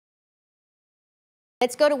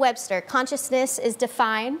Let's go to Webster. Consciousness is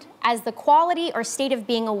defined as the quality or state of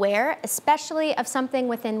being aware, especially of something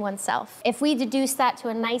within oneself. If we deduce that to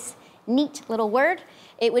a nice, neat little word,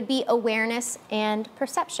 it would be awareness and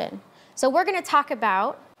perception. So we're going to talk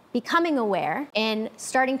about becoming aware and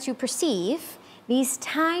starting to perceive these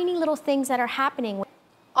tiny little things that are happening.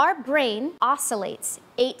 Our brain oscillates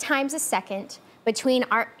 8 times a second between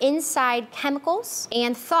our inside chemicals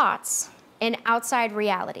and thoughts and outside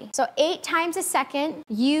reality. So 8 times a second,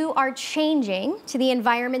 you are changing to the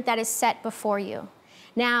environment that is set before you.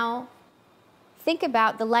 Now, think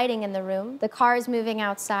about the lighting in the room, the cars moving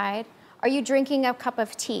outside. Are you drinking a cup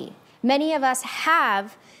of tea? Many of us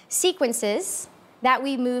have sequences that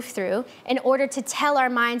we move through in order to tell our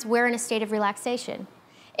minds we're in a state of relaxation.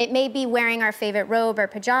 It may be wearing our favorite robe or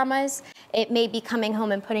pajamas. It may be coming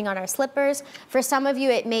home and putting on our slippers. For some of you,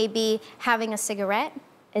 it may be having a cigarette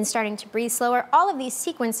and starting to breathe slower. All of these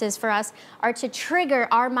sequences for us are to trigger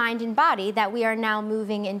our mind and body that we are now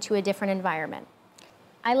moving into a different environment.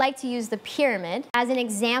 I like to use the pyramid as an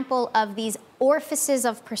example of these orifices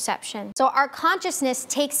of perception. So our consciousness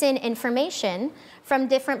takes in information from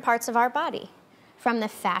different parts of our body, from the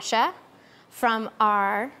fascia, from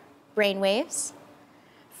our brain waves,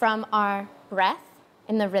 from our breath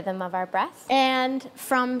and the rhythm of our breath, and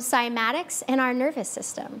from cymatics and our nervous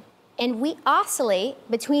system. And we oscillate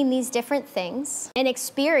between these different things and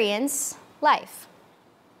experience life.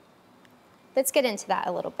 Let's get into that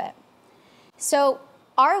a little bit. So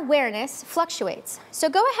our awareness fluctuates. So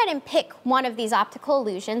go ahead and pick one of these optical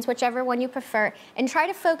illusions, whichever one you prefer, and try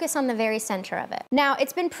to focus on the very center of it. Now,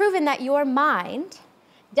 it's been proven that your mind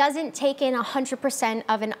doesn't take in 100%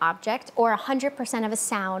 of an object or 100% of a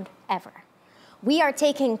sound ever. We are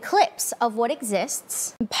taking clips of what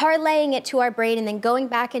exists, parlaying it to our brain, and then going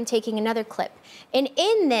back and taking another clip. And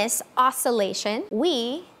in this oscillation,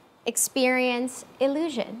 we experience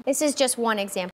illusion. This is just one example.